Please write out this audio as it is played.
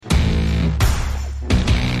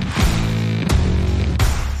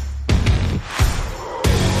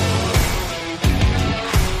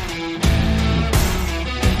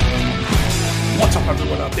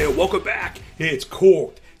welcome back. It's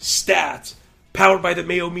Corked Stats, powered by the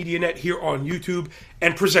Mayo Media Net here on YouTube,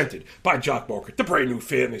 and presented by Jock Market, the brand new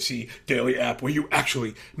fantasy daily app where you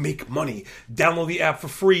actually make money. Download the app for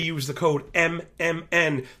free. Use the code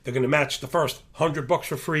MMN. They're going to match the first $100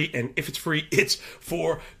 for free, and if it's free, it's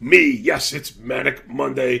for me. Yes, it's Manic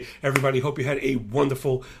Monday. Everybody, hope you had a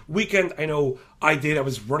wonderful weekend. I know I did. I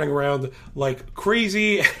was running around like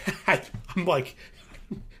crazy. I'm like...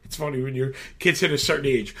 It's funny when your kids hit a certain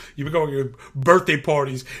age, you've been going to birthday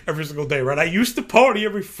parties every single day, right? I used to party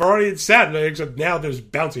every Friday and Saturday, except now there's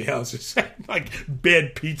bouncy houses, like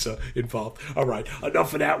bad pizza involved. All right,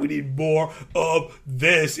 enough of that. We need more of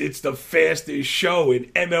this. It's the fastest show in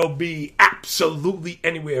MLB, absolutely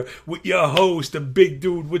anywhere, with your host, the big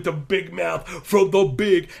dude with the big mouth from the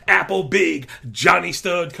Big Apple, Big Johnny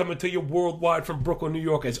Stud, coming to you worldwide from Brooklyn, New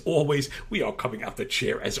York. As always, we are coming out the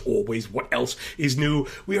chair. As always, what else is new?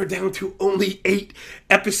 We are down to only 8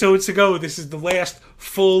 episodes to go. This is the last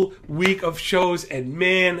full week of shows, and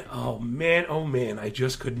man, oh man, I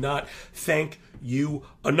just could not thank you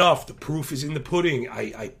enough. The proof is in the pudding.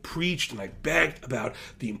 I preached and I begged about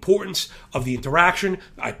the importance of the interaction.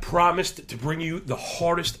 I promised to bring you the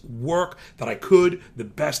hardest work that I could, the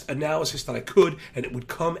best analysis that I could, and it would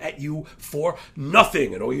come at you for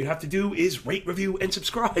nothing. And all you have to do is rate, review, and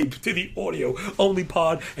subscribe to the audio-only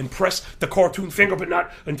pod and press the cartoon finger, but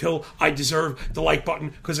not until I deserve the like button,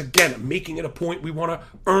 because again, I'm making it a point. We want to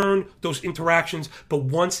earn those interactions, but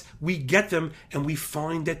once we get them and we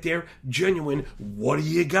find that they're genuine, what do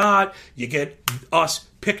you got? You get us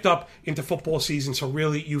picked up into football season. So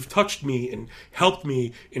really, you've touched me and helped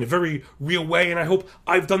me in a very real way, and I hope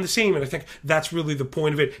I've done the same. And I think that's really the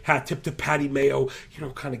point of it. Hat tip to Patty Mayo,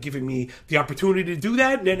 kind of giving me the opportunity to do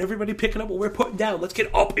that, and then everybody picking up what we're putting down. Let's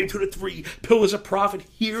get up into the 3 pillars of profit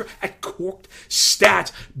here at Corked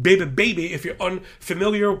Stats. Baby, if you're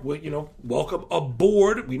unfamiliar, welcome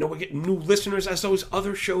aboard. We know we're getting new listeners as those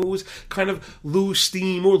other shows kind of lose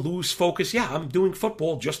steam or lose focus. Yeah, I'm doing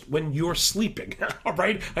football just when you're sleeping. All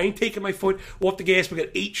right? I ain't taking my foot off the gas. We got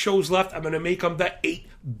 8 shows left. I'm going to make them the 8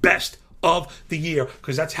 best of the year,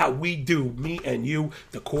 because that's how we do, me and you,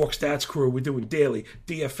 the Cork Stats crew. We're doing daily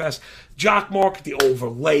DFS, Jock Market, the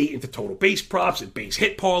overlay into total base props and base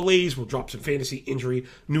hit parlays. We'll drop some fantasy injury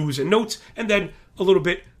news and notes, and then a little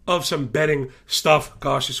bit of some betting stuff.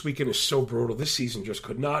 Gosh, this weekend is so brutal. This season just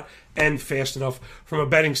could not end fast enough from a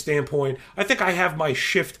betting standpoint. I think I have my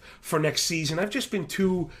shift for next season. I've just been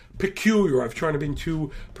too peculiar. I've tried to be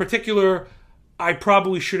too particular. I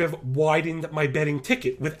probably should have widened my betting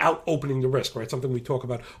ticket without opening the risk, right? Something we talk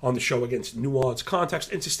about on the show against nuance,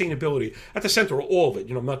 context, and sustainability at the center of all of it.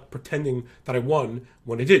 I'm not pretending that I won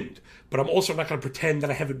when I didn't, but I'm also not going to pretend that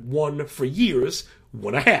I haven't won for years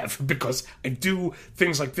when I have, because I do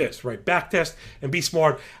things like this, right? Backtest and be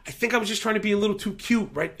smart. I think I was just trying to be a little too cute,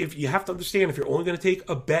 right? If you have to understand, if you're only going to take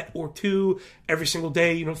a bet or 2 every single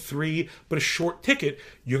day, 3, but a short ticket,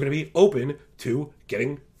 you're going to be open to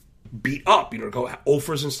getting beat up, go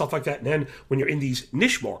offers and stuff like that. And then when you're in these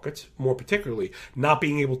niche markets, more particularly, not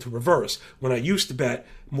being able to reverse. When I used to bet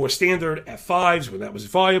more standard F5s, when that was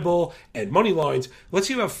viable, and money lines, let's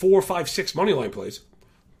say you have 4, 5, 6 money line plays,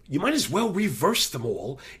 you might as well reverse them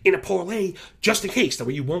all in a parlay just in case. That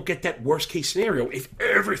way you won't get that worst case scenario. If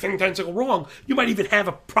everything tends to go wrong, you might even have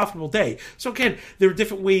a profitable day. So again, there are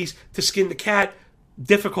different ways to skin the cat.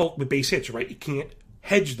 Difficult with base hits, right? You can't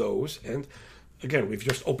hedge those. And again, we've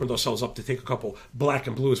just opened ourselves up to take a couple black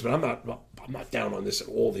and blues, but I'm not down on this at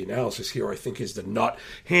all. The analysis here, I think, is the nut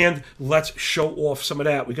hand. Let's show off some of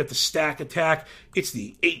that. We got the stack attack. It's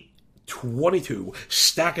the 822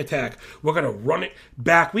 stack attack. We're going to run it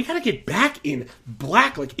back. We got to get back in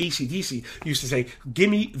black, like AC/DC used to say. Give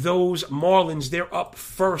me those Marlins. They're up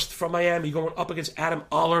first from Miami, going up against Adam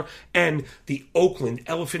Oller and the Oakland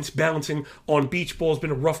Elephants, balancing on beach ball. It's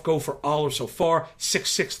been a rough go for Oller so far.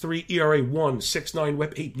 6.63 ERA, 1.69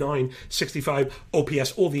 WHIP, 8.9, 65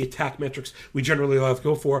 OPS. All the attack metrics we generally love to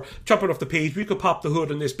go for. Jumping off the page, we could pop the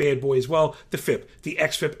hood on this bad boy as well. The FIP, the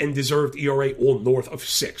XFIP, and deserved ERA all north of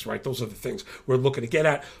 6, right? Those are the things we're looking to get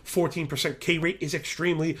at. 14% K rate is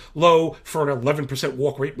extremely low for an 11%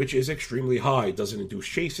 walk rate, which is extremely high. Doesn't induce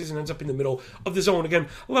chases and ends up in the middle of the zone. Again,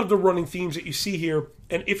 a lot of the running themes that you see here.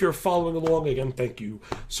 And if you're following along, again, thank you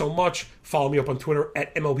so much. Follow me up on Twitter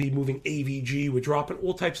at MLB Moving AVG. We're dropping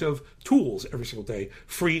all types of tools every single day.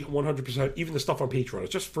 Free, 100%. Even the stuff on Patreon.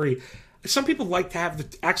 It's just free. Some people like to have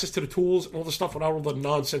the access to the tools and all the stuff without all the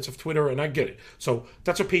nonsense of Twitter, and I get it. So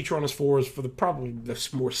that's what Patreon is for the probably the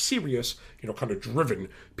more serious, kind of driven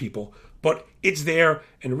people. But it's there,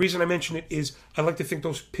 and the reason I mention it is I like to think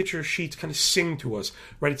those picture sheets kind of sing to us,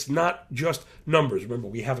 right? It's not just numbers. Remember,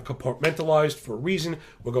 we have it compartmentalized for a reason.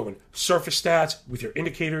 We're going surface stats with your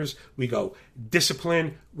indicators. We go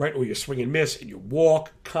discipline, right, or your swing and miss, and your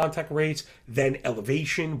walk, contact rates, then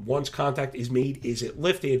elevation. Once contact is made, is it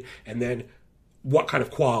lifted? And then what kind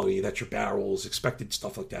of quality, that's your barrels, expected,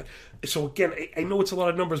 stuff like that. So again, I know it's a lot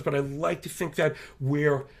of numbers, but I like to think that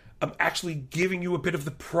I'm actually giving you a bit of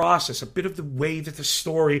the process, a bit of the way that the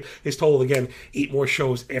story is told. Again, 8 more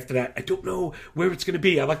shows after that. I don't know where it's going to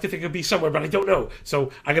be. I like to think it'll be somewhere, but I don't know.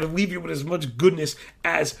 So I got to leave you with as much goodness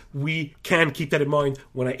as we can. Keep that in mind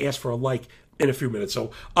when I ask for a like in a few minutes.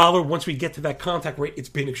 So Oller, once we get to that contact rate, it's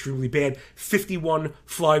been extremely bad. 51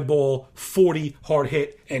 fly ball, 40 hard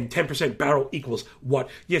hit, and 10% barrel equals what?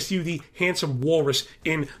 Yes, you, the handsome walrus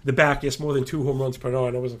in the back. Yes, more than 2 home runs per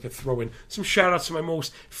night. I always like to throw in some shout outs to my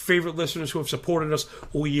most favorite listeners who have supported us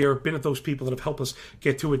all year, been at those people that have helped us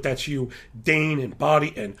get to it. That's you, Dane and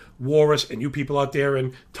Body and Walrus, and you people out there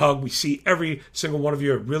and Tug. We see every single one of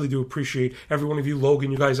you. I really do appreciate every one of you.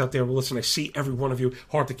 Logan, you guys out there, listen, I see every one of you.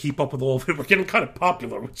 Hard to keep up with all of it. We're getting kind of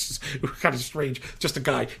popular, which is kind of strange. Just a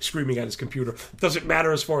guy screaming at his computer. Doesn't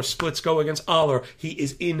matter as far as splits go against Oller. He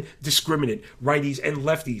is indiscriminate. Righties and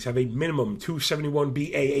lefties have a minimum 271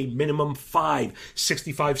 BA, a minimum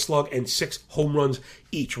 565 slug, and 6 home runs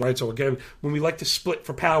each, right? So again, when we like to split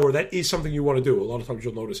for power, that is something you want to do. A lot of times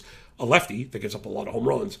you'll notice a lefty that gives up a lot of home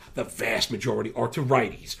runs, the vast majority are to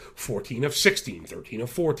righties. 14 of 16, 13 of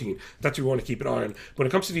 14. That's what you want to keep an eye on. When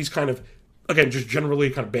it comes to these kind of, again, just generally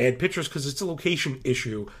kind of bad pitchers, because it's a location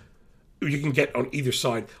issue you can get on either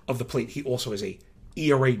side of the plate. He also has a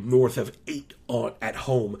ERA north of 8 at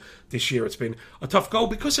home this year. It's been a tough go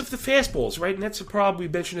because of the fastballs, right? And that's a problem. We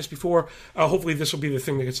mentioned this before. Hopefully this will be the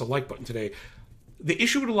thing that gets a like button today. The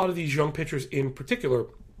issue with a lot of these young pitchers in particular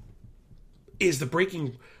is the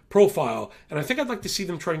breaking profile, and I think I'd like to see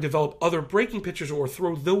them try and develop other breaking pitchers or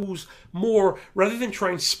throw those more rather than try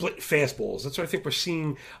and split fastballs. That's what I think we're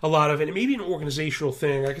seeing a lot of, and it may be an organizational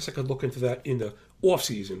thing. I guess I could look into that in the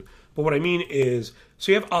offseason. But what I mean is,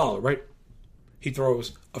 so you have Oller, right? He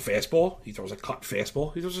throws a fastball, he throws a cut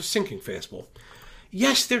fastball, he throws a sinking fastball.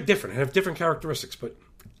 Yes, they're different, have different characteristics, but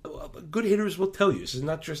good hitters will tell you. This is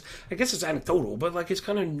not just, I guess it's anecdotal, but like it's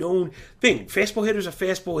kind of known thing. Fastball hitters are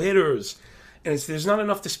fastball hitters. And there's not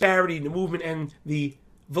enough disparity in the movement and the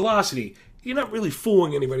velocity. You're not really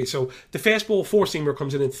fooling anybody. So the fastball four-seamer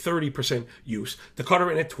comes in at 30% use. The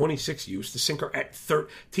cutter in at 26 use. The sinker at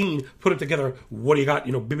 13. Put it together. What do you got?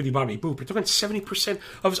 Bibbidi-bobbidi boop. You're talking 70%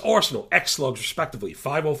 of his arsenal. X slugs, respectively.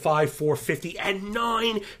 505, 450, and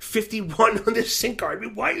 951 on the sinker. I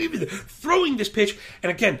mean, why are you even throwing this pitch?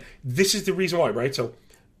 And again, this is the reason why, right? So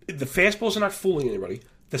the fastballs are not fooling anybody.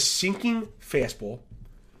 The sinking fastball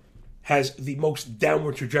has the most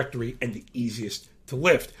downward trajectory and the easiest to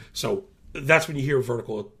lift. So that's when you hear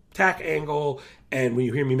vertical attack angle, and when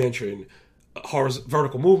you hear me mention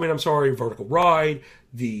vertical movement, vertical ride,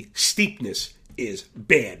 the steepness is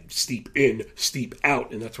bad. Steep in, steep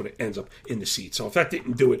out, and that's when it ends up in the seat. So if that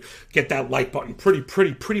didn't do it, get that like button. Pretty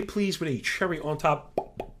pleased with a cherry on top.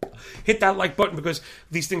 Hit that like button because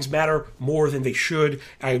these things matter more than they should.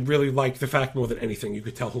 I really like the fact more than anything you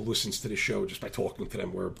could tell who listens to this show just by talking to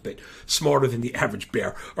them. We're a bit smarter than the average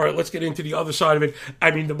bear. All right, let's get into the other side of it.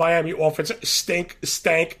 I mean, the Miami offense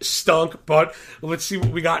stunk, but let's see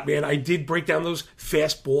what we got, man. I did break down those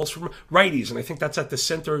fastballs from righties, and I think that's at the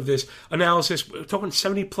center of this analysis. We're talking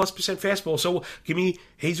 70+% fastball, so give me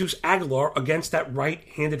Jesus Aguilar against that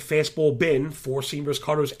right-handed fastball bin, four-seamers,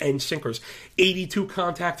 cutters, and sinkers. 82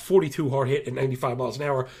 contact, 42 hard hit at 95 miles an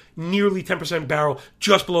hour, nearly 10% barrel,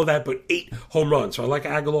 just below that, but 8 home runs. So I like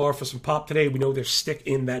Aguilar for some pop today. We know there's stick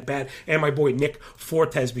in that bat. And my boy Nick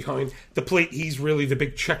Fortes behind the plate. He's really the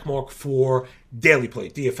big check mark for daily play,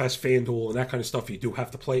 DFS, FanDuel, and that kind of stuff. You do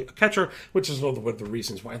have to play a catcher, which is another one of the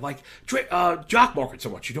reasons why I like Jock Market so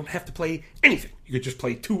much. You don't have to play anything. You could just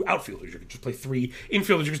play 2 outfielders. You could just play 3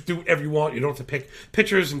 infielders. You can just do whatever you want. You don't have to pick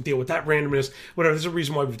pitchers and deal with that randomness. Whatever. There's a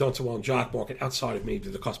reason why we've done so well in Jock Market outside of maybe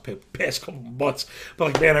the past couple months.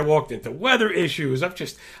 But like, man, I walked into weather issues.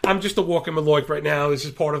 I'm just a walking Maloik right now. This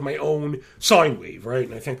is part of my own sine wave, right?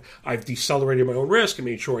 And I think I've decelerated my own risk and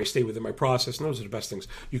made sure I stay within my process. And those are the best things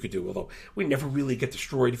you could do. Although we never really get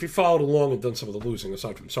destroyed. If you followed along and done some of the losing,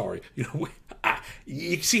 aside from sorry, you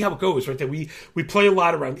can see how it goes, right? That we play a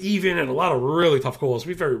lot around even and a lot of really tough calls.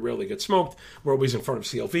 We very rarely get smoked. We're always in front of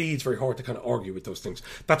CLV. It's very hard to kind of argue with those things.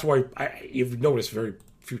 That's why you've noticed very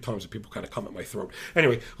few times that people kind of come at my throat.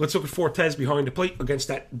 Anyway, let's look at Fortes behind the plate against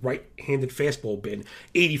that right-handed fastball bin.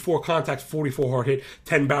 84 contact, 44 hard hit,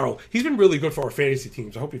 10 barrel. He's been really good for our fantasy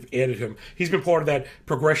teams. I hope you've added him. He's been part of that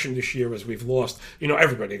progression this year as we've lost,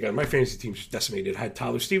 everybody. Again, my fantasy team's just decimated. I had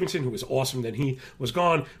Tyler Stevenson, who was awesome. Then he was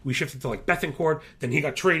gone. We shifted to like Bethencourt. Then he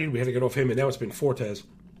got traded. We had to get off him, and now it's been Fortes,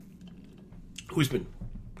 who's been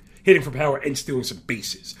hitting for power and stealing some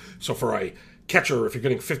bases. So for a catcher, if you're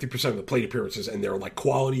getting 50% of the plate appearances and they're like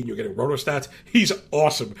quality and you're getting roto stats, he's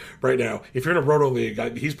awesome right now. If you're in a roto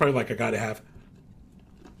league, he's probably like a guy to have.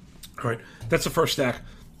 All right, that's the first stack.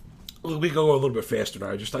 We go a little bit faster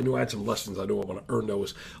now. I knew I had some lessons. I knew I want to earn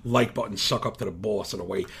those like buttons, suck up to the boss on the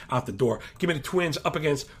way out the door. Give me the Twins up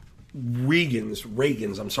against Reagans,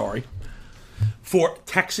 for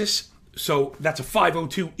Texas. So that's a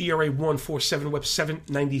 5.02 ERA, 1.47 WHIP,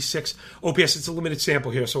 7.96 OPS. It's a limited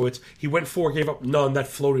sample here, so he went 4, gave up none. That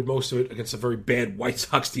floated most of it against a very bad White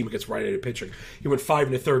Sox team against right-handed pitching. He went 5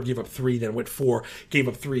 1/3, gave up 3, then went 4, gave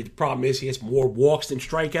up 3. The problem is he has more walks than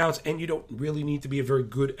strikeouts, and you don't really need to be a very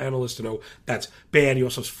good analyst to know that's bad. He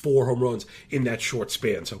also has 4 home runs in that short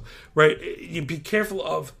span. So, right, you be careful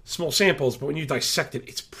of small samples, but when you dissect it,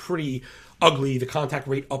 it's pretty ugly. The contact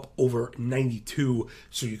rate up over 92,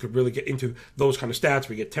 so you could really get into those kind of stats.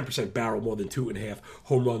 We get 10% barrel, more than 2.5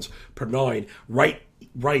 home runs per 9.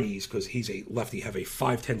 Righties, because he's a lefty, have a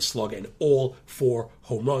 5.10 slug and all 4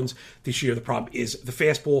 home runs this year. The problem is the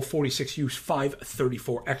fastball, 46 use,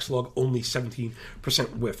 5.34 X slug, only 17%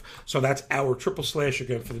 whiff. So that's our triple slash.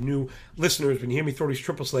 Again, for the new listeners, when you hear me throw these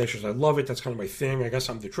triple slashes, I love it. That's kind of my thing. I guess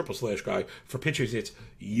I'm the triple slash guy. For pitchers, it's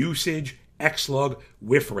usage, X slug,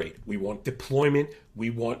 whiff rate. We want deployment. We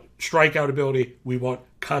want strikeout ability. We want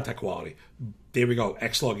contact quality. There we go.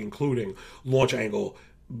 X slug, including launch angle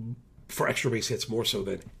for extra base hits, more so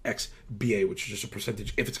than XBA, which is just a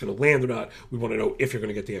percentage if it's going to land or not. We want to know if you're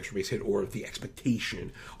going to get the extra base hit or the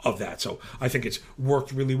expectation of that. So I think it's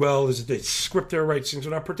worked really well. There's a script there, right? Things are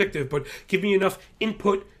not predictive, but give me enough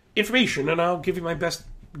input information, and I'll give you my best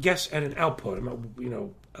guess at an output. I'm not,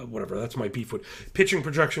 whatever. That's my beef with pitching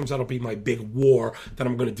projections. That'll be my big war that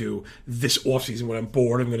I'm going to do this offseason when I'm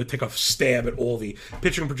bored. I'm going to take a stab at all the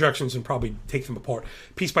pitching projections and probably take them apart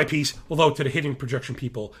piece by piece. Although to the hitting projection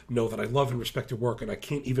people, know that I love and respect your work, and I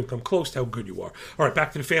can't even come close to how good you are. All right,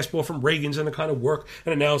 back to the fastball from Reagans and the kind of work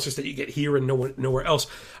and analysis that you get here and nowhere else.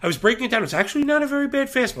 I was breaking it down. It's actually not a very bad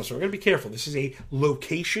fastball, so we're going to be careful. This is a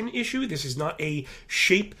location issue. This is not a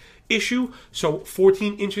shape issue. So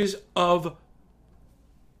 14 inches of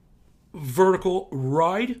vertical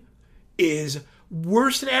ride is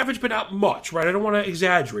worse than average, but not much, right? I don't want to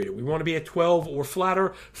exaggerate it. We want to be at 12 or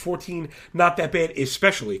flatter. 14, not that bad,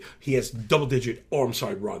 especially he has double-digit arm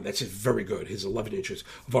side run. That's just very good. His 11 inches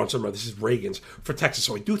of arm side run. This is Reagans for Texas.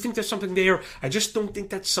 So I do think there's something there. I just don't think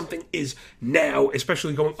that something is now,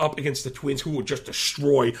 especially going up against the Twins, who will just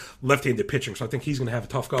destroy left-handed pitching. So I think he's going to have a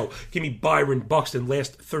tough go. Give me Byron Buxton,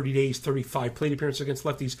 last 30 days, 35 plate appearances against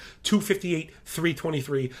lefties, 258,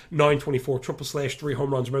 323, 924, triple slash, 3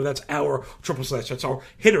 home runs. Remember, that's our triple slash. That's our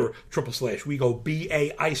hitter triple slash. We go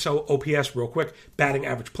BA, ISO, OPS real quick. Batting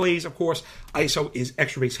average plays, of course. ISO is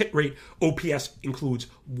extra base hit rate. OPS includes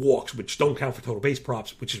walks, which don't count for total base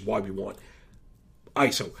props, which is why we want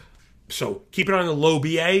ISO. So keep it on the low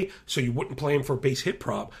BA so you wouldn't play him for a base hit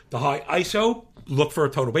prop. The high ISO, look for a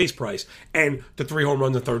total base price. And the 3 home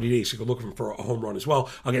runs in 30 days, so you can look for a home run as well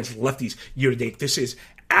against lefties year to date. This is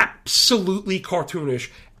absolutely cartoonish.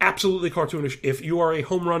 Absolutely cartoonish. If you are a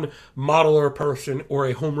home run modeler person or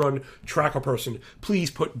a home run tracker person, please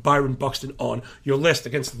put Byron Buxton on your list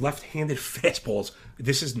against left-handed fastballs.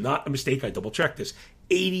 This is not a mistake. I double-checked this.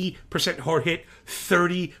 80% hard hit,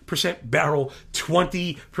 30% barrel,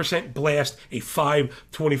 20% blast, a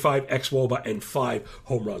 5.25 xWOBA, and 5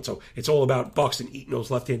 home runs. So it's all about Buxton eating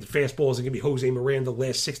those left-handed fastballs. And give me Jose Miranda,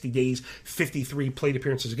 last 60 days, 53 plate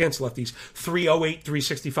appearances against lefties, 308,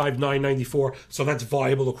 365, 994. So that's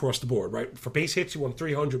viable across the board, right? For base hits, you want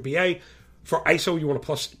 300 BA. For ISO, you want a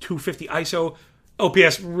plus 250 ISO.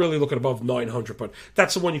 OPS, really looking above 900, but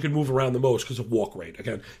that's the one you can move around the most because of walk rate.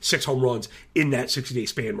 Again, 6 home runs in that 60-day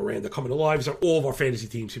span. Miranda coming alive. He's on all of our fantasy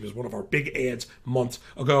teams. He was one of our big ads months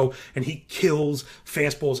ago, and he kills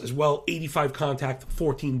fastballs as well. 85 contact,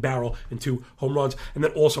 14 barrel, and 2 home runs. And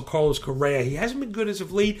then also Carlos Correa. He hasn't been good as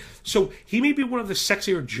of late, so he may be one of the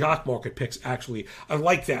sexier jock market picks, actually. I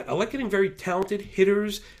like that. I like getting very talented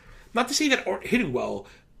hitters. Not to say that aren't hitting well,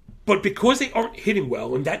 But because they aren't hitting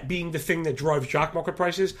well, and that being the thing that drives jock market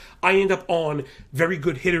prices, I end up on very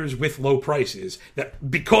good hitters with low prices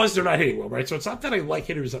that because they're not hitting well, right? So it's not that I like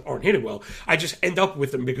hitters that aren't hitting well. I just end up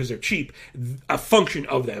with them because they're cheap, a function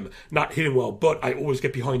of them not hitting well. But I always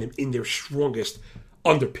get behind them in their strongest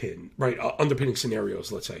underpinning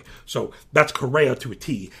scenarios, let's say. So that's Correa to a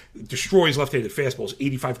T. Destroys left-handed fastballs,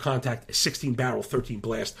 85 contact, 16 barrel, 13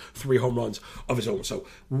 blast, 3 home runs of his own. So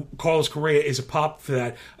Carlos Correa is a pop for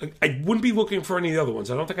that. I wouldn't be looking for any of the other ones.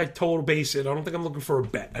 I don't think I'd total base it. I don't think I'm looking for a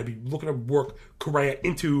bet. I'd be looking to work Correa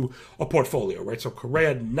into a portfolio, right? So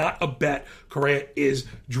Correa, not a bet. Correa is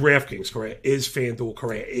DraftKings. Correa is FanDuel.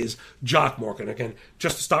 Correa is Jock Market. Again,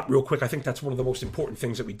 just to stop real quick, I think that's one of the most important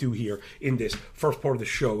things that we do here in this first part of the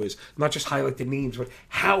show is not just highlight the names, but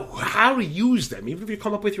how to use them. Even if you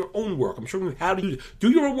come up with your own work, I'm showing you how to use it. Do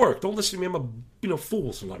your own work. Don't listen to me. I'm a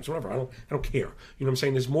fool sometimes. Whatever. I don't care. You know what I'm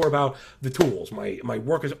saying? There's more about the tools. My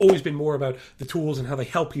work has always been more about the tools and how they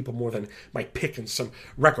help people more than my pick and some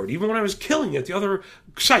record. Even when I was killing it, the other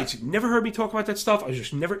sites, you never heard me talk about that stuff. I was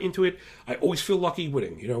just never into it. I always feel lucky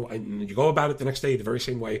winning. You go about it the next day the very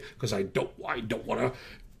same way because I don't want to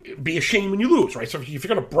be ashamed when you lose, right? So if you're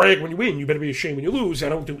going to brag when you win, you better be ashamed when you lose. I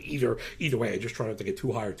don't do either way. I just try not to get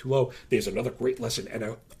too high or too low. There's another great lesson and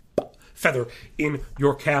a feather in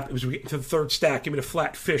your cap. As we get into the third stack, give me the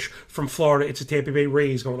flat fish from Florida. It's a Tampa Bay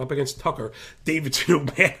Rays going up against Tucker Davidson.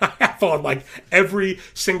 Man, I have on like every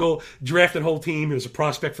single draft and whole team. He was a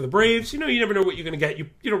prospect for the Braves. You never know what you're going to get. You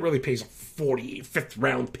don't really pay a 45th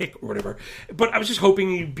round pick or whatever. But I was just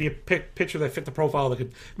hoping he'd be a pitcher that fit the profile that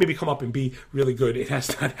could maybe come up and be really good. It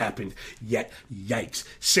has not happened yet. Yikes.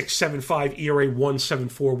 6.75 ERA,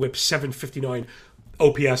 1.74 whip, 7.59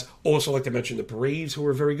 OPS. Also like to mention the Braves, who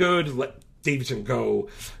are very good. Let Davidson go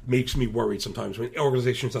makes me worried sometimes when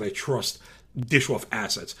organizations that I trust dish off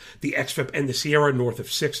assets. The XFIP and the Sierra north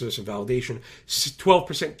of 6, there's some validation.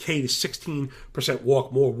 12% K to 16%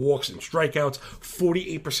 walk, more walks and strikeouts.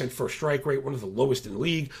 48% first strike rate, one of the lowest in the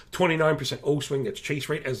league. 29% O swing, that's chase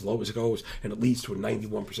rate, as low as it goes, and it leads to a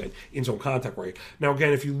 91% in-zone contact rate. Now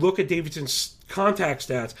again, if you look at Davidson's contact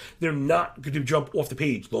stats, they're not going to jump off the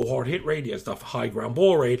page. Low hard hit rate, he has the high ground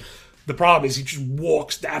ball rate. The problem is he just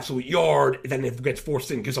walks the absolute yard, and then it gets forced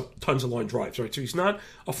in, gives up tons of line drives, right? So he's not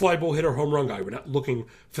a fly ball hitter, home run guy. We're not looking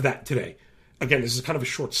for that today. Again, this is kind of a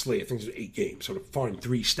short slate. I think there's 8 games. So to find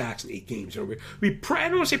 3 stacks in 8 games, I don't want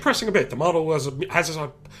to say pressing a bit. The model has us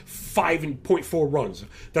on 5.4 runs.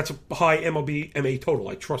 That's a high MLB MA total.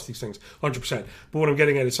 I trust these things 100%. But what I'm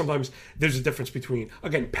getting at is sometimes there's a difference between,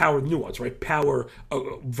 again, power nuance, right? Power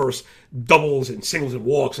versus doubles and singles and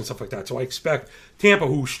walks and stuff like that. So I expect Tampa,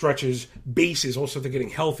 who stretches bases, also they're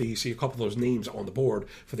getting healthy. You see a couple of those names on the board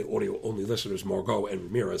for the audio-only listeners, Margot and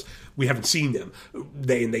Ramirez. We haven't seen them.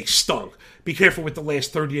 They stunk. Be careful with the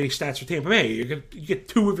last 38 stats for Tampa Bay. You get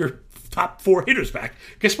 2 of your top 4 hitters back.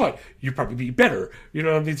 Guess what? You'd probably be better. You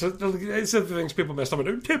know what I mean? So it's the things people messed up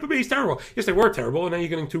with. Tampa Bay's terrible. Yes, they were terrible, and now you're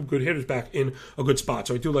getting 2 good hitters back in a good spot.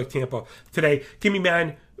 So I do like Tampa today. Give me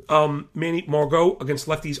Manny Margot against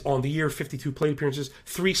lefties on the year, 52 plate appearances,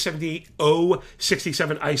 378,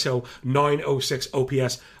 067 ISO, 906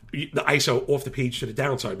 OPS. The ISO off the page to the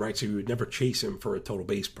downside, right? So you would never chase him for a total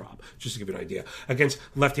base prop, just to give you an idea. Against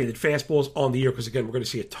left-handed fastballs on the year, because again, we're going to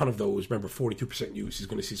see a ton of those. Remember, 42% use. He's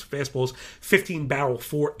going to see some fastballs. 15 barrel,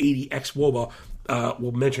 480 X Woba.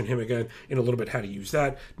 We'll mention him again in a little bit, how to use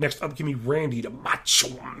that. Next up, give me Randy, the Macho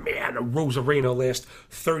Man, a Rosarena, last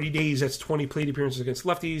 30 days. That's 20 plate appearances against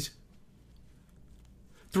lefties.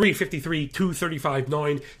 353, 235,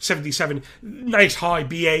 977. Nice high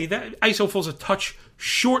BA. That ISO falls a touch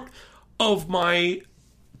short of my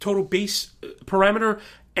total base parameter,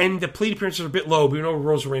 and the plate appearances are a bit low. But you know,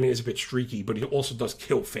 Rosarena is a bit streaky, but he also does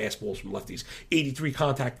kill fastballs from lefties. 83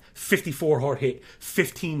 contact, 54 hard hit,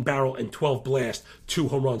 15 barrel, and 12 blast. 2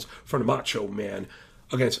 home runs from the Macho Man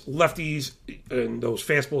against lefties and those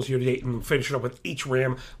fastballs year to date, and finishing up with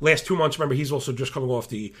H-Ram. Last 2 months, remember, he's also just coming off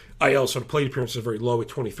the IL, so the plate appearances are very low at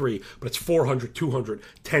 23, but it's 400, 200,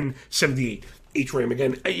 1078. H-Ram,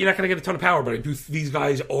 again, you're not going to get a ton of power, but these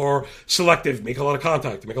guys are selective, make a lot of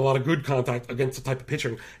contact, make a lot of good contact against the type of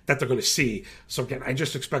pitching that they're going to see. So again, I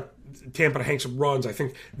just expect Tampa to hang some runs. I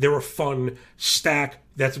think they're a fun stack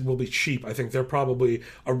that will be cheap. I think they're probably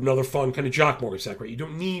another fun kind of jock market stack, right? You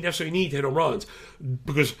don't necessarily need to hit home runs,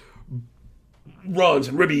 because runs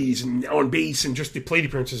and ribbies and on base and just the plate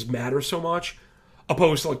appearances matter so much,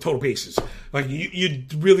 opposed to like total bases. Like you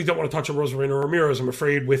really don't want to touch a Rosarena or Ramirez, I'm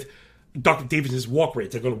afraid, with Dr. Davidson's walk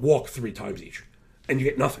rate. They're going to walk 3 times each, and you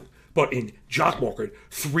get nothing. But in jock market,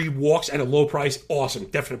 3 walks at a low price, awesome,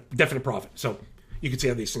 definite profit. So you can see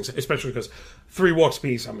how these things, especially because 3 walks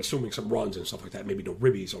piece, I'm assuming some runs and stuff like that. Maybe no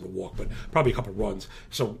ribbies on the walk, but probably a couple runs.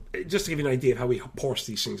 So just to give you an idea of how we parse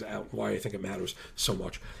these things out and why I think it matters so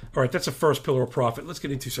much. All right, that's the first pillar of profit. Let's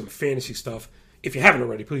get into some fantasy stuff. If you haven't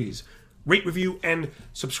already, please rate, review, and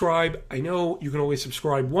subscribe. I know you can always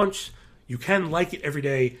subscribe once. You can like it every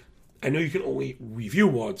day. I know you can only review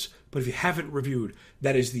once, but if you haven't reviewed,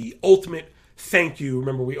 that is the ultimate thank you.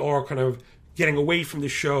 Remember, we are kind of getting away from the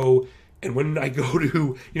show, and when I go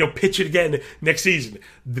to, pitch it again next season,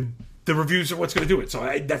 the reviews are what's going to do it. So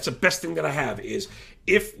that's the best thing that I have is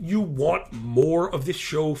if you want more of this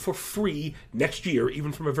show for free next year,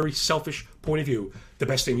 even from a very selfish point of view, the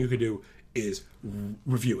best thing you could do is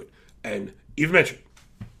review it. And even mention,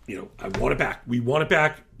 I want it back. We want it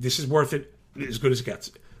back. This is worth it. As good as it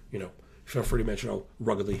gets. Feel free to mention how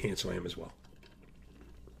ruggedly handsome I am as well.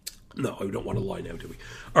 No, I don't want to lie now, do we?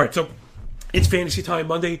 All right, so it's Fantasy Time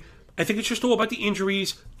Monday. I think it's just all about the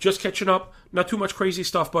injuries, just catching up. Not too much crazy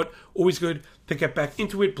stuff, but always good to get back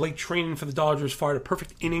into it. Blake Treinen for the Dodgers fired a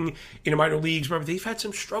perfect inning in the minor leagues. Remember, they've had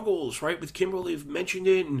some struggles, right? With Kimbrel, they've mentioned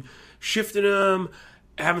it and shifting him,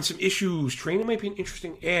 having some issues. Treinen might be an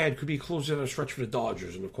interesting ad. Could be a closer down a stretch for the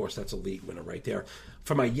Dodgers. And, of course, that's a league winner right there.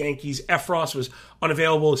 For my Yankees, Efros was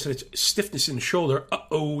unavailable. Said it's stiffness in the shoulder.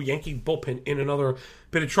 Yankee bullpen in another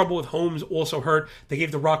bit of trouble with Holmes also hurt. They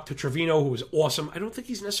gave the rock to Trevino, who was awesome. I don't think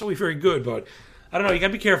he's necessarily very good, but I don't know. You got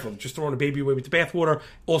to be careful. Just throwing a baby away with the bathwater.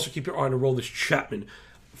 Also keep your eye on Aroldis Chapman.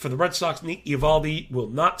 For the Red Sox, Nate Eovaldi will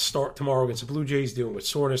not start tomorrow against the Blue Jays, dealing with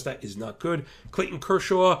soreness. That is not good. Clayton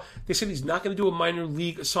Kershaw, they said he's not going to do a minor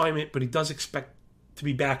league assignment, but he does expect to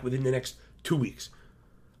be back within the next 2 weeks.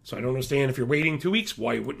 So I don't understand if you're waiting 2 weeks,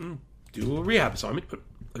 why you wouldn't do a rehab assignment. But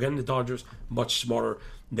again, the Dodgers, much smarter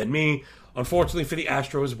than me. Unfortunately for the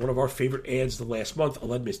Astros, one of our favorite ads the last month,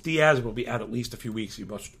 Aledmys Diaz, will be out at least a few weeks. You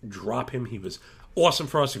must drop him. He was awesome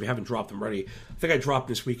for us if you haven't dropped him already. I think I dropped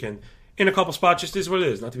him this weekend in a couple spots. Just is what it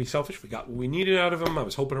is. Not to be selfish. We got what we needed out of him. I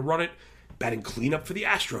was hoping to run it. Batting cleanup for the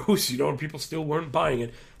Astros, and people still weren't buying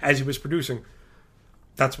it as he was producing.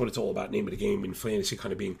 That's what it's all about, name of the game, in fantasy,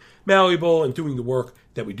 kind of being malleable and doing the work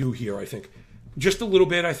that we do here, I think. Just a little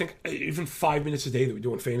bit, I think, even 5 minutes a day that we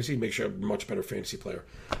do in fantasy makes you a much better fantasy player.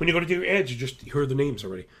 When you go to do your ads, you just hear the names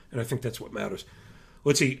already, and I think that's what matters.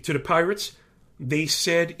 Let's see, to the Pirates, they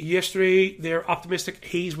said yesterday they're optimistic.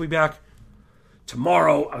 Hayes will be back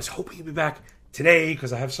tomorrow. I was hoping he'd be back today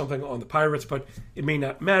because I have something on the Pirates, but it may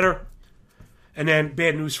not matter. And then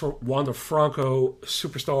bad news for Wander Franco,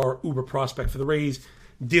 superstar uber prospect for the Rays,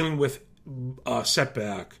 dealing with a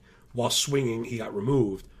setback while swinging. He got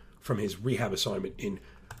removed from his rehab assignment in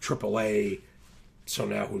AAA. So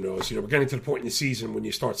now who knows? We're getting to the point in the season when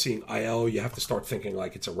you start seeing IL, you have to start thinking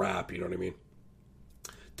like it's a wrap. You know what I mean?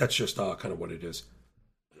 That's just kind of what it is.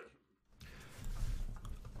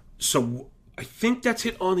 So I think that's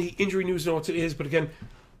it on the injury news notes. It is, but again,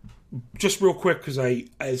 just real quick, because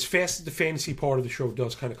as fast as the fantasy part of the show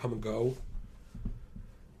does kind of come and go,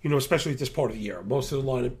 especially at this part of the year, most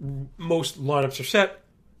lineups are set,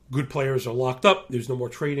 good players are locked up, there's no more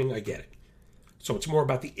trading, I get it. So it's more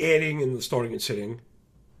about the adding and the starting and sitting.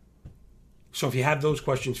 So if you have those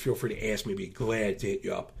questions, feel free to ask me. I'd be glad to hit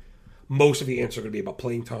you up. Most of the answers are going to be about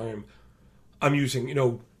playing time. I'm using,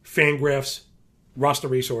 Fangraphs, roster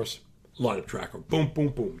resource, lineup tracker. Boom, boom,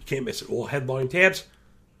 boom. You can't miss it. All headline tabs.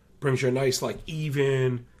 Brings you a nice,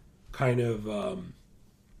 even kind of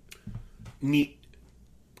neat,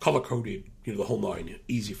 color-coded, the whole nine.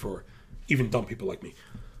 Easy for even dumb people like me.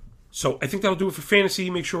 So I think that'll do it for fantasy.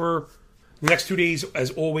 Make sure the next 2 days,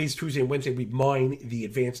 as always, Tuesday and Wednesday, we mine the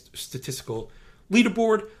advanced statistical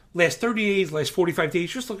leaderboard. Last 30 days, last 45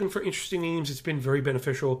 days, just looking for interesting names. It's been very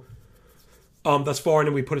beneficial thus far. And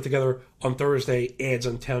then we put it together on Thursday, ads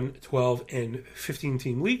on 10, 12, and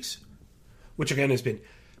 15-team leagues, which again has been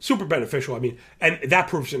super beneficial. And that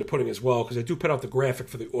proof's in the pudding as well, because I do put out the graphic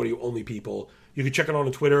for the audio-only people. You can check it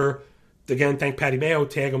on Twitter. Again, thank Patty Mayo.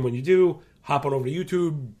 Tag them when you do. Hop on over to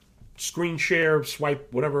YouTube, screen share,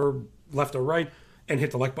 swipe whatever, left or right, and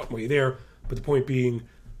hit the like button while you're there. But the point being,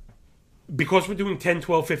 because we're doing 10,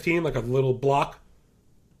 12, 15, like a little block,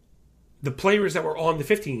 the players that were on the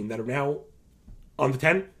 15 that are now on the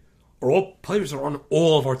 10 are all players that are on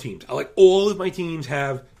all of our teams. All of my teams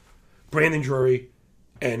have Brandon Drury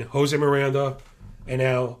and Jose Miranda, and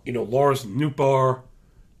now, Lars Nootbaar,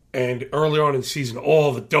 and early on in the season,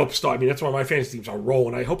 all the dope stuff. That's why my fantasy teams are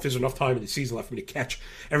rolling. I hope there's enough time in the season left for me to catch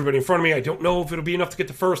everybody in front of me. I don't know if it'll be enough to get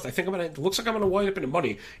to first. I think it looks like I'm going to wind up in the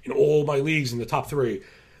money in all my leagues in the top 3,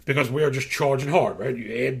 because we are just charging hard, right?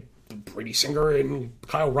 You add Brady Singer and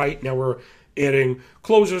Kyle Wright. Now we're adding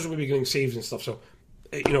closers. We'll be getting saves and stuff. So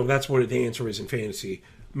that's what the answer is in fantasy.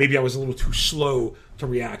 Maybe I was a little too slow to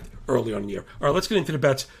react early on in the year. All right, let's get into the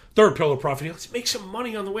bets. Third pillar profit. Let's make some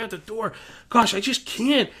money on the way out the door. Gosh, I just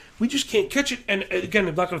can't. We just can't catch it. And again,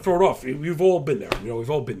 I'm not going to throw it off. We've all been there. We've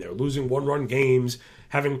all been there. Losing one-run games,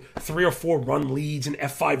 having 3 or 4 run leads in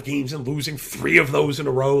F5 games and losing 3 of those in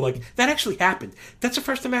a row. Like, that actually happened. That's the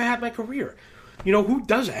first time I had in my career. Who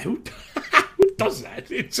does that? Who does that?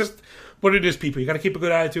 It's just what it is, people. You got to keep a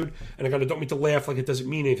good attitude. And I don't mean to laugh like it doesn't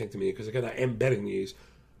mean anything to me, because again, I am betting these.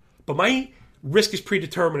 But my risk is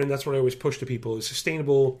predetermined, and that's what I always push to people, is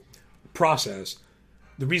sustainable process.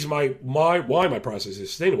 The reason why my process is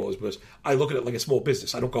sustainable is because I look at it like a small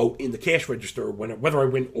business. I don't go in the cash register whether I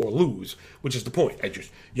win or lose, which is the point. You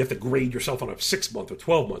have to grade yourself on a 6-month or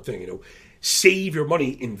 12-month thing. Save your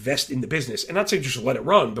money, invest in the business, and not say just let it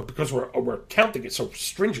run, but because we're counting it so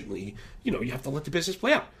stringently, you have to let the business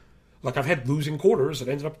play out. Like, I've had losing quarters that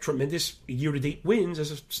ended up tremendous year-to-date wins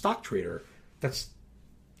as a stock trader. That's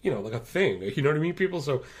like a thing. You know what I mean, people?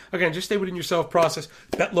 So, again, just stay within yourself, process.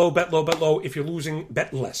 Bet low, bet low, bet low. If you're losing,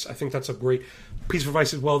 bet less. I think that's a great piece of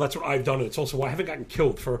advice as well. That's what I've done, and it's also why I haven't gotten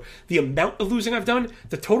killed. For the amount of losing I've done,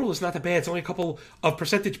 the total is not that bad. It's only a couple of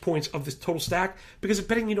percentage points of this total stack, because of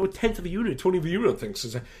betting, a tenth of a unit, 20 of a unit on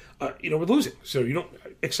things. We're losing. So you don't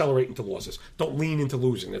accelerate into losses. Don't lean into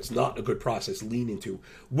losing. That's not a good process. Lean into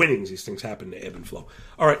winnings. These things happen to ebb and flow.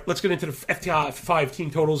 All right, let's get into the FTI 5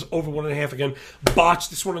 team totals. Over 1.5 again.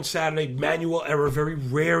 Botched this one on Saturday. Manual error. Very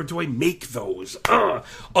rare do I make those.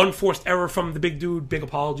 Unforced error from the big dude. Big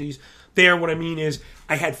apologies. There, what I mean is,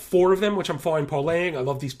 I had 4 of them, which I'm fine parlaying. I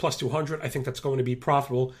love these plus 200. I think that's going to be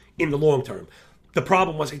profitable in the long term. The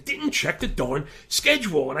problem was I didn't check the darn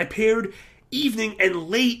schedule, and I paired evening and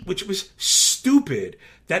late, which was stupid.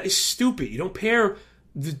 That is stupid. You don't pair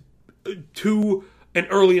the 2 an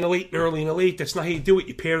early and a late and early and a late. That's not how you do it.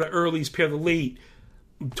 You pair the earlies, pair the late.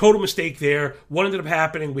 Total mistake there. What ended up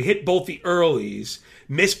happening, we hit both the earlies,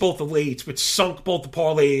 missed both the lates, which sunk both the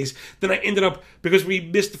parlays. Then I ended up, because we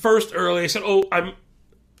missed the first early, I said, I'm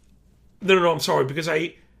sorry, because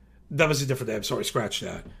that was a different day. I'm sorry, scratch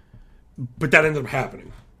that. But that ended up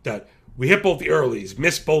happening. That we hit both the earlies,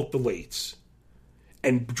 missed both the lates,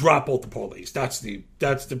 and drop both the parlays. That's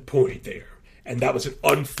the point there. And that was an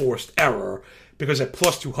unforced error, because at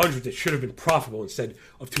plus 200, it should have been profitable instead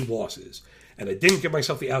of 2 losses. And I didn't give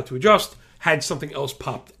myself the out to adjust, had something else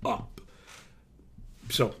popped up.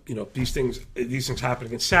 So, these things happen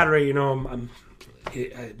against Saturday. I'm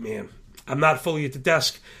not fully at the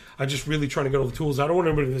desk. I'm just really trying to get all the tools. I don't want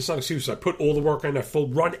anybody, it's not an excuse. I put all the work in, I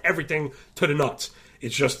run everything to the nuts.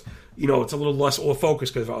 It's just, it's a little less all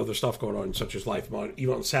focused because of other stuff going on, such as life.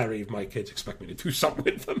 Even on Saturday, if my kids expect me to do something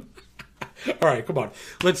with them. All right, come on.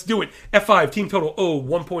 Let's do it. F5, team total,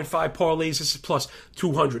 1.5 parlays. This is plus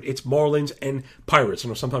 200. It's Marlins and Pirates.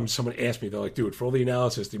 Sometimes someone asks me, they're like, dude, for all the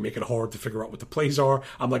analysis, they make it hard to figure out what the plays are.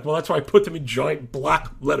 I'm like, well, that's why I put them in giant black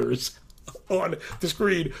letters on the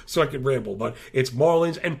screen so I can ramble. But it's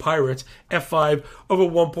Marlins and Pirates. F5 over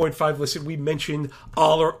 1.5. Listen, we mentioned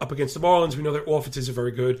Aller up against the Marlins. We know their offenses are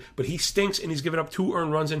very good, but he stinks, and he's given up 2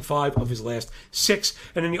 earned runs in 5 of his last 6.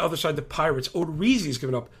 And on the other side, the Pirates, Odorizzi has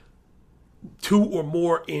given up 2 or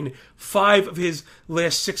more in 5 of his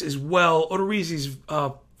last 6 as well. Odorizzi's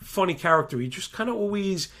a funny character. He just kind of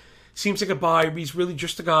always seems like a buy. He's really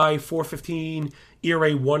just a guy. 4.15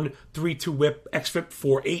 ERA, 1.32 WHIP, xFIP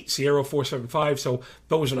 4.8, Sierra 4.75. So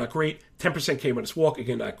those are not great. 10% came on his walk,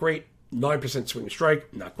 again not great. 9% swing and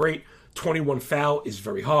strike, not great. 21 foul is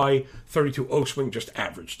very high. 32 O swing, just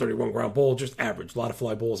average. 31 ground ball, just average. A lot of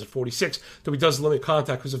fly balls at 46. Though he does limit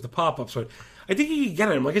contact because of the pop-ups. But I think he can get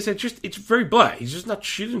at him. Like I said, it's very black. He's just not,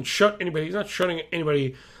 he didn't shut anybody. He's not shutting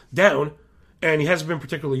anybody down. And he hasn't been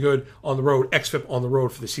particularly good on the road. xFIP on the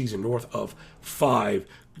road for the season, north of 5.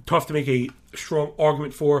 Tough to make a strong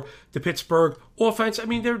argument for the Pittsburgh offense. I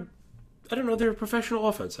mean, they're a professional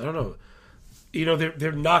offense. I don't know.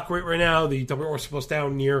 They're not great right now. The WR is supposed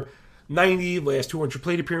down near 90, last 200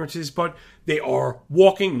 plate appearances, but they are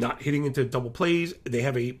walking, not hitting into double plays. They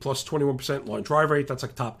have a plus 21% line drive rate. That's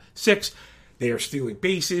like top 6. They are stealing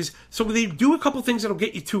bases. So they do a couple things that'll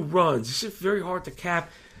get you 2 runs. This is very hard to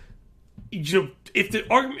cap. If the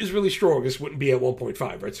argument is really strong, this wouldn't be at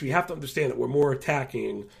 1.5, right? So you have to understand that we're more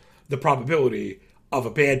attacking the probability of a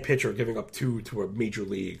bad pitcher giving up 2 to a major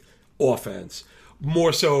league offense.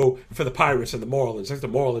 More so for the Pirates and the Marlins. I think the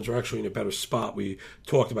Marlins are actually in a better spot. We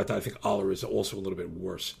talked about that. I think Aller is also a little bit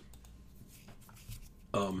worse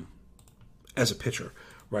as a pitcher,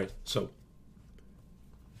 right? So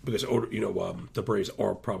because the Braves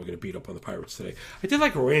are probably going to beat up on the Pirates today. I did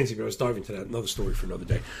like Roansy, but I was diving into that. Another story for another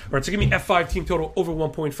day. All right, so give me F5 team total over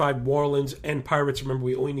 1.5 Marlins and Pirates. Remember,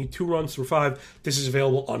 we only need 2 runs through 5. This is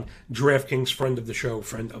available on DraftKings, friend of the show,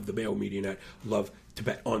 friend of the Mayo Media Net. Love to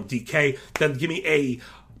bet on DK. Then give me a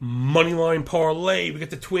moneyline parlay. We got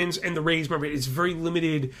the Twins and the Rays. Remember, it's very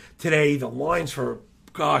limited today. The lines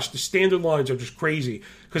the standard lines are just crazy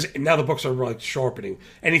because now the books are like sharpening.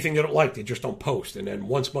 Anything they don't like, they just don't post. And then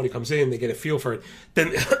once money comes in, they get a feel for it.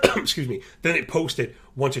 Then, excuse me, then they post it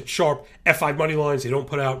once it's sharp. F5 money lines, they don't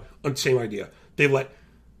put out on the same idea. They let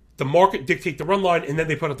the market dictate the run line, and then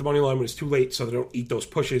they put out the money line when it's too late so they don't eat those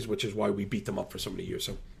pushes, which is why we beat them up for so many years.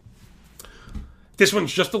 So this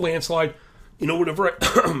one's just a landslide. Whenever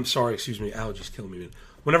sorry, excuse me, allergies killing me, man.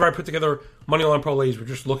 Whenever I put together moneyline parlays, we're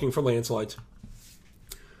just looking for landslides.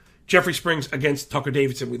 Jeffrey Springs against Tucker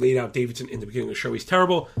Davidson. We laid out Davidson in the beginning of the show. He's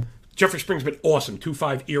terrible. Jeffrey Springs been awesome.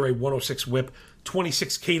 2.5 ERA, 106 whip,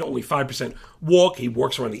 26K to only 5% walk. He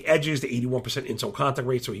works around the edges, the 81% in-zone contact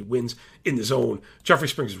rate, so he wins in the zone. Jeffrey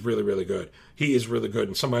Springs is really, really good. He is really good,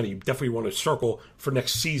 and somebody you definitely want to circle for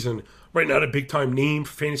next season. Right now, a big-time name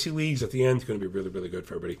for fantasy leagues at the end. It's going to be really, really good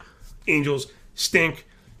for everybody. Angels stink.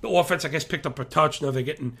 The offense, I guess, picked up a touch. Now they're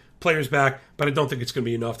getting players back, but I don't think it's going to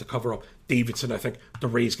be enough to cover up Davidson. I think the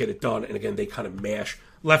Rays get it done, and again, they kind of mash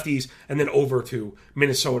lefties. And then over to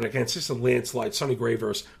Minnesota against just a landslide. Sonny Gray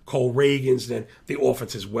versus Cole Reagans. Then the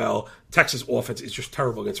offense as well. Texas offense is just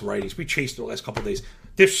terrible against righties. We chased them the last couple of days.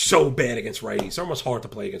 They're so bad against righties. They're almost hard to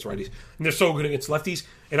play against righties. And they're so good against lefties.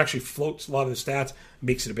 It actually floats a lot of the stats,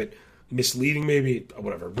 makes it a bit misleading maybe.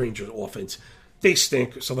 Whatever, Rangers offense. They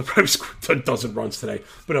stink, so they'll probably score a dozen runs today.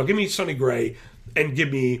 But no, give me Sonny Gray and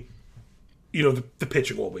give me, the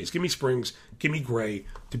pitching always. Give me Springs, give me Gray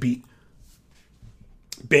to beat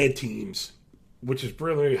bad teams, which is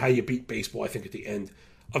really how you beat baseball, I think, at the end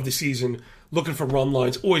of the season. Looking for run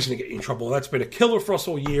lines, always going to get you in trouble. That's been a killer for us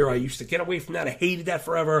all year. I used to get away from that. I hated that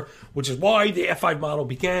forever, which is why the F5 model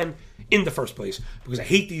began in the first place, because I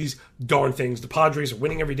hate these darn things. The Padres are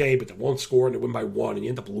winning every day, but they won't score, and they win by 1, and you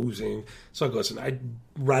end up losing. So, listen, I'd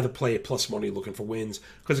rather play at plus money looking for wins,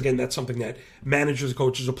 because, again, that's something that managers and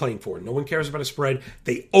coaches are playing for. No one cares about a spread.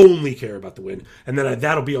 They only care about the win. And then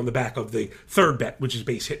that'll be on the back of the third bet, which is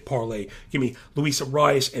base hit parlay. Give me Luis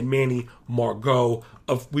Arias and Manny Margot.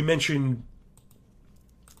 We mentioned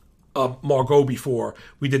Margot before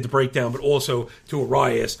we did the breakdown, but also to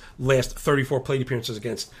Arias, last 34 plate appearances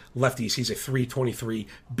against lefties. He's a 3.23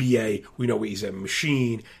 BA. We know he's a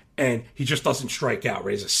machine, and he just doesn't strike out,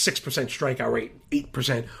 right? He's a 6% strikeout rate,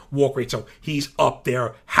 8% walk rate, so he's up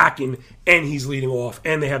there hacking, and he's leading off,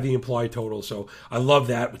 and they have the implied total, so I love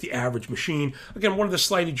that with the average machine. Again, one of the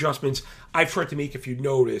slight adjustments I've tried to make, if you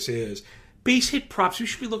notice, is base hit props. We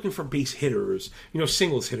should be looking for base hitters,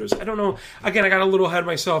 singles hitters. I don't know. Again, I got a little ahead of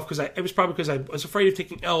myself because it was probably because I was afraid of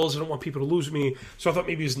taking L's. I don't want people to lose me. So I thought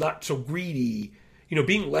maybe it's not so greedy,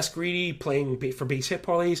 being less greedy, playing for base hit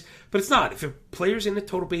parlays. But it's not. If a player's in a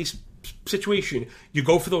total base situation, you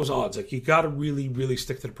go for those odds. Like, you got to really, really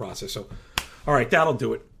stick to the process. So, all right, that'll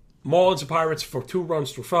do it. Marlins and Pirates for 2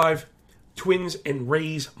 runs through 5. Twins and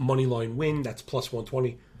Rays moneyline win. That's plus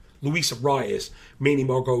 120. Luis Arias, Manny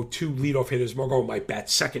Margot, 2 leadoff hitters. Margot might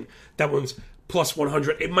bat second. That one's plus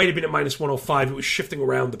 100. It might have been at minus 105. It was shifting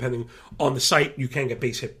around depending on the site. You can get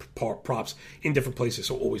base hit props in different places,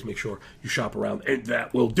 so always make sure you shop around. And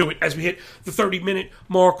that will do it. As we hit the 30-minute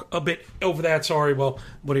mark, a bit over that. Sorry, well,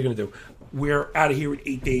 what are you going to do? We're out of here in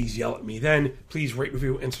 8 days. Yell at me then. Please rate,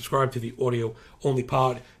 review, and subscribe to the audio-only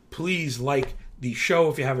pod. Please like the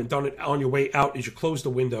show if you haven't done it. On your way out, as you close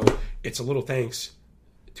the window, it's a little thanks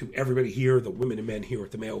to everybody here, the women and men here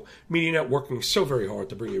at the Mayo Media Net, working so very hard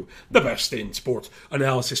to bring you the best in sports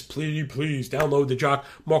analysis. Please download the Jock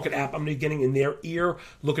Market app. I'm going to be getting in their ear,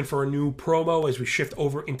 looking for a new promo as we shift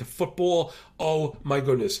over into football. Oh my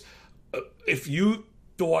goodness. If you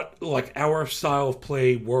thought like our style of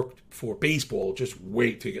play worked for baseball, just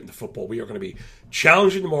wait till you get into football. We are going to be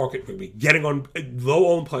challenging the market. We're going to be getting on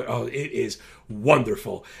low-owned play. Oh, it is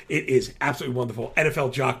wonderful. It is absolutely wonderful.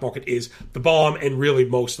 NFL Jock Market is the bomb, and really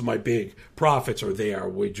most of my big profits are there.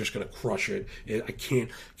 We're just going to crush it. I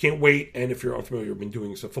can't wait. And if you're unfamiliar, we've been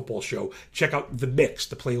doing a football show, check out The Mix,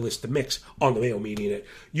 the playlist The Mix on the Mayo Media Net.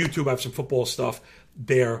 YouTube, I have some football stuff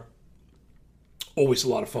there. Always a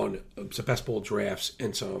lot of fun. Some best ball drafts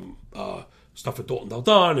and some stuff with Dalton Del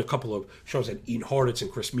Don, a couple of shows at Ian Harditz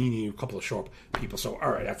and Chris Meany, a couple of sharp people. So,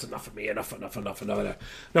 all right, that's enough of me. Enough of that. Enough of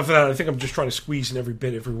that. I think I'm just trying to squeeze in every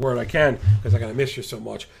bit, every word I can, because I got to miss you so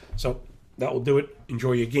much. So, that will do it.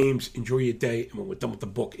 Enjoy your games. Enjoy your day. And when we're done with the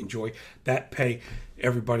book, enjoy that pay.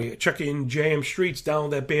 Everybody, check in JM Streets,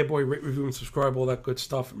 download that bad boy, rate, review, and subscribe, all that good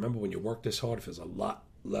stuff. Remember, when you work this hard, it feels a lot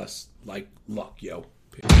less like luck, yo.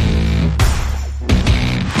 Peace.